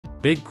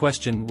Big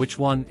question: which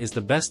one is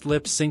the best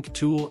lip sync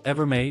tool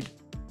ever made?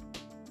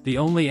 The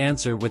only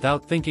answer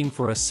without thinking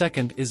for a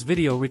second is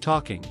video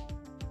retalking.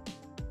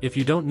 If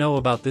you don't know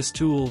about this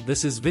tool,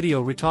 this is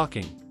video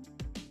retalking.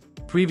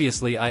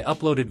 Previously I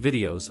uploaded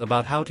videos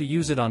about how to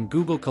use it on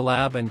Google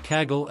Colab and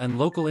Kaggle and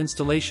local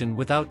installation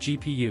without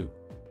GPU.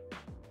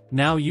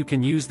 Now you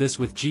can use this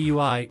with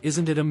GUI.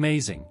 Isn't it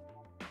amazing?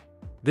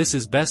 This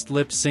is best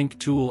lip sync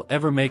tool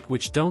ever make,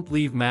 which don't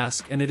leave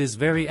mask, and it is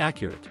very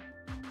accurate.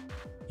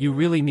 You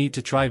really need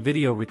to try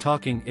video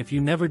retalking if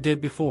you never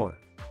did before.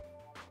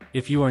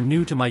 If you are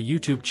new to my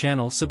YouTube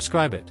channel,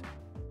 subscribe it.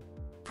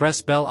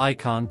 Press bell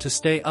icon to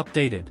stay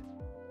updated.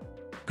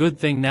 Good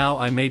thing now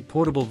I made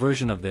portable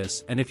version of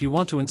this, and if you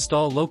want to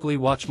install locally,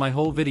 watch my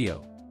whole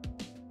video.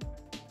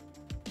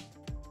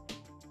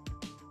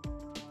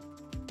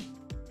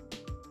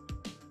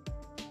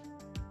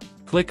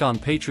 Click on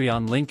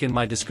Patreon link in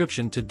my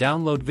description to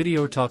download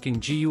VideoRetalking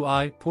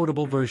GUI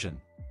portable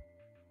version.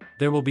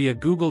 There will be a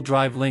Google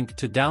Drive link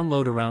to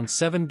download around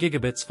 7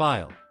 gigabits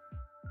file.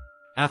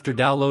 After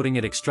downloading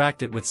it,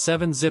 extract it with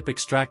 7-zip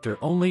extractor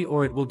only,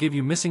 or it will give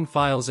you missing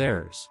files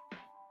errors.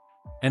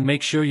 And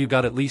make sure you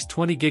got at least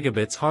 20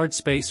 gigabits hard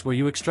space where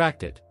you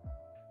extract it.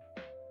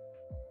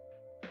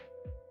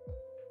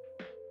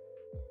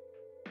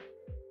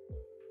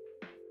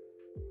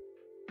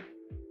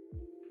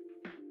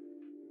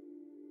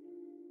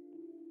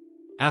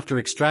 After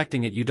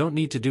extracting it, you don't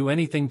need to do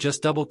anything,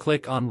 just double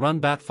click on Run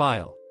Bat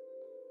file.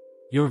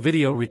 Your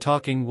video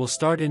retalking will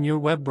start in your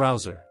web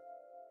browser.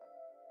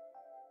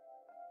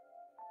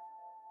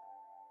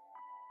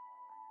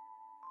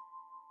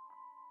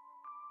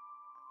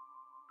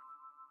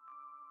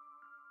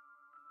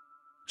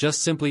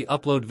 Just simply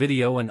upload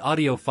video and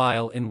audio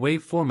file in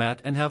WAV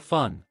format and have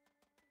fun.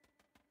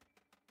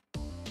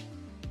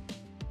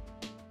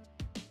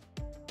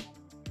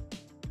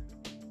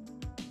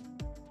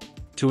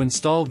 To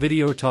install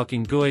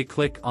VideoRetalking GUI,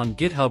 click on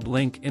GitHub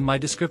link in my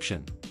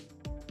description.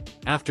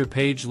 After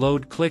page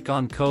load, click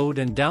on code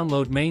and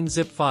download main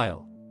zip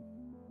file.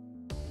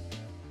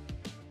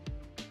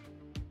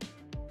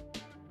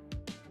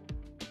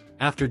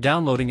 After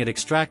downloading it,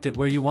 extract it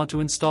where you want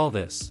to install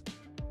this.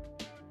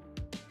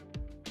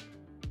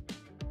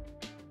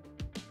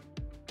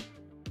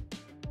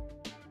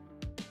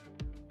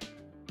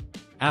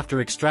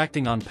 After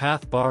extracting, on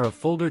path bar of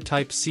folder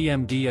type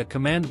CMD, a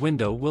command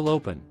window will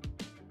open.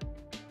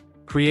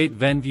 Create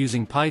venv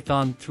using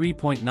Python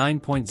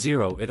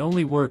 3.9.0. It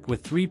only work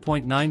with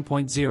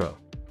 3.9.0.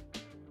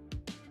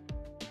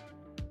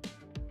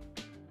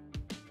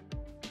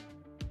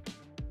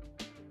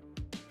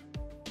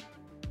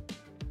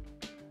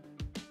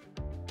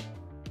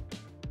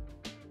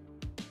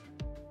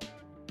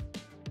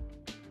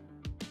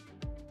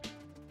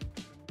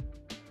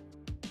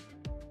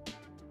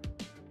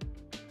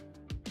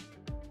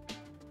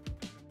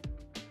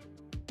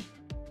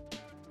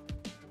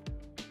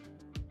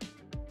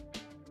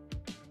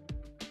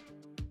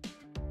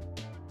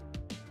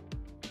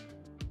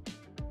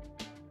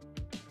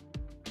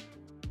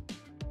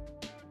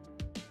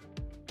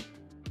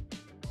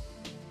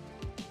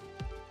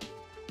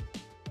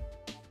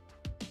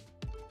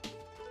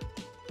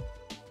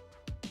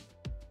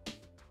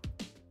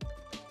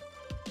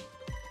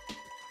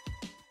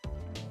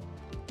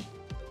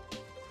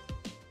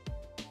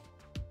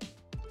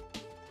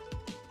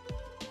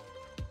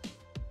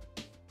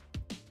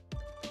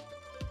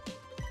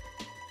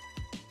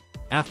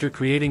 After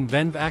creating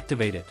venv,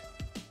 activate it.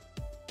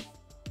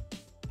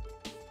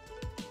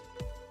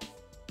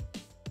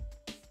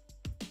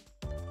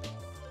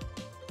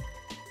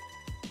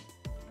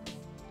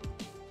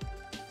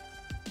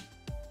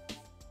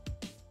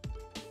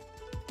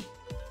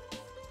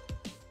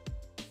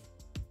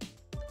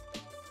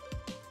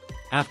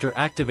 After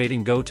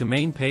activating, go to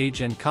main page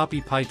and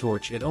copy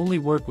PyTorch. It only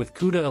work with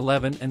CUDA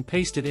 11 and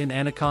paste it in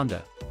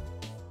Anaconda.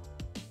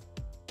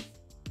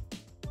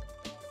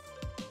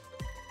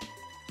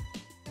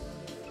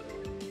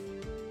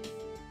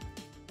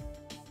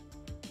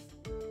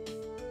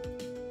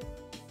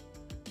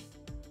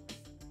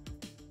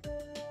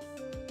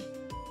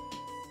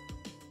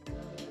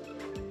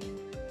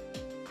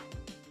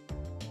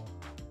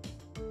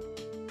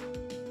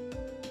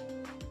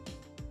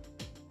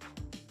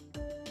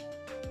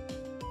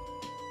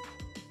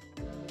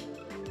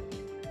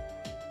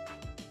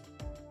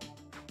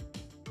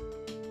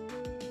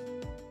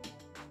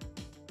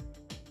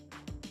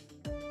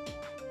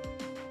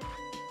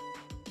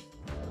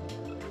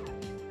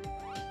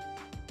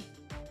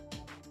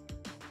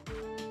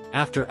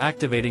 After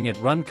activating it,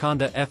 run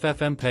conda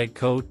ffmpeg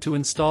code to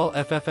install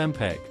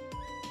ffmpeg.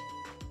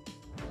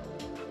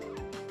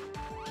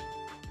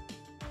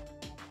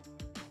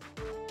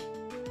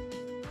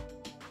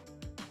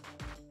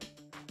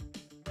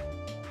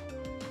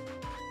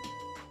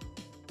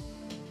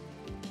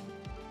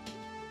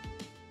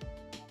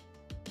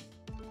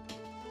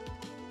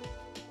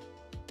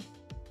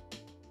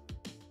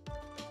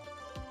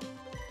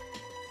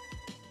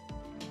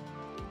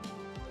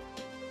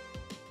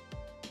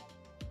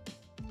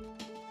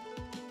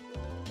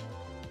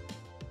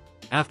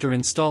 after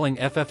installing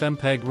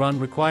ffmpeg run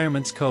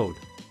requirements code.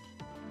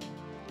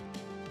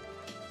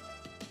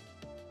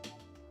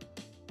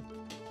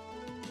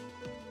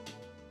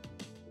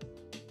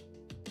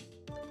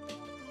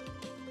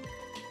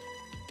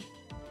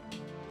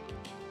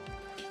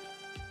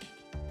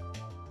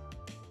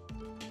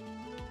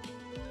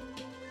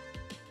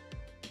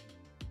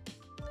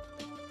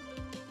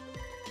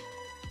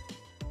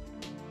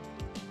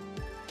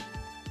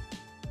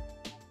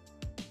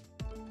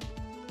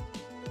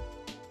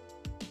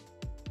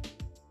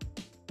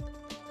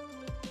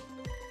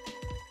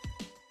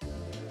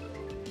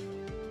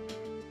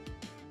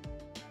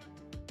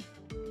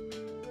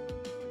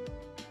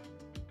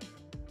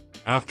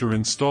 After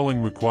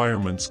installing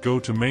requirements, go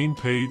to main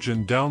page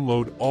and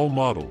download all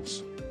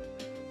models.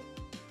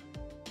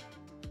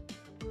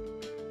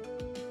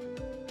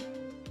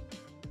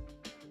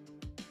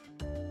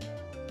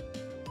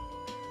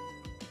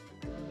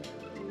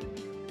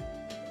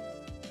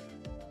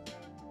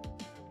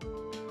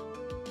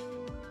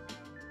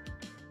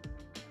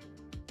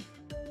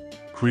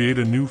 Create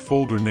a new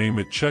folder, name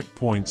it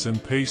checkpoints,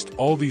 and paste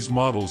all these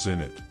models in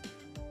it.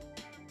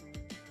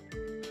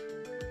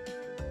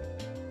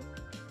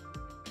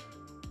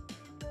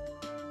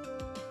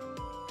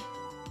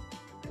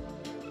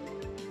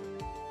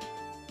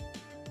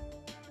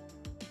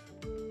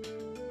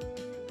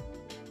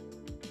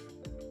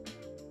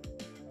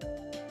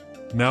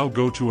 Now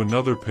go to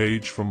another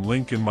page from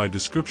link in my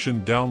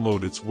description,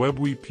 download its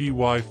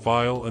webv.py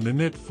file and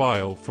init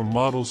file from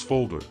models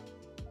folder.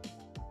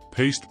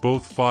 Paste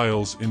both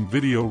files in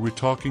video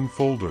retalking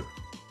folder.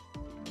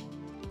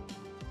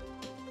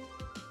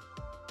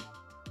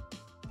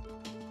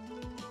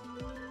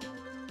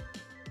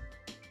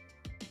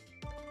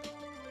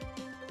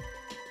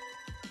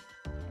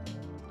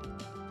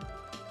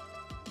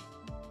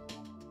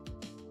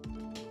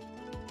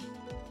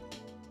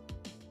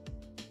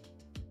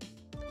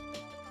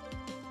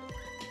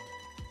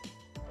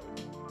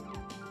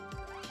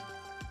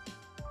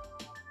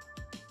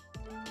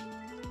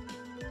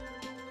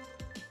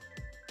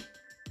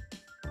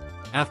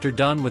 After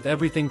done with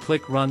everything,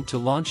 click Run to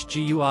launch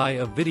GUI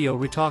of video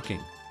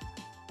retalking.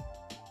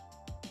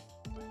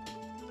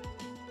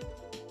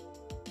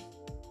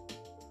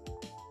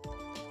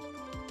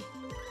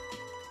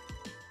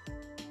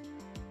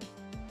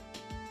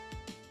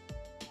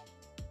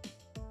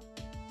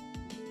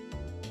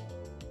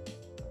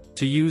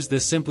 To use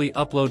this, simply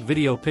upload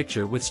video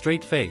picture with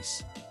straight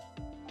face.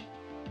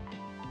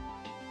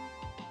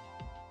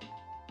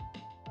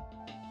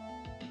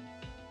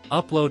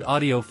 Upload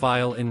audio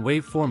file in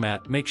WAV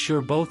format, make sure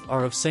both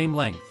are of same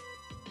length.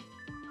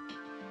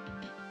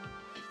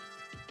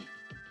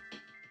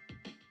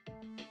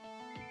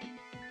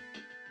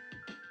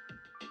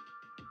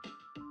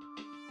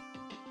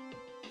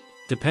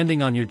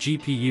 Depending on your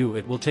GPU,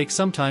 it will take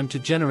some time to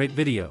generate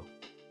video.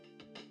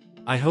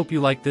 I hope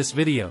you like this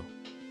video.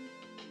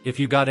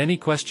 If you got any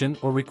question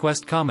or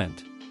request,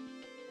 comment.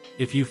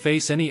 If you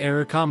face any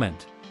error,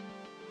 comment.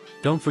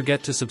 Don't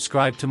forget to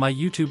subscribe to my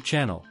YouTube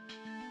channel.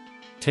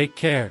 Take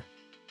care.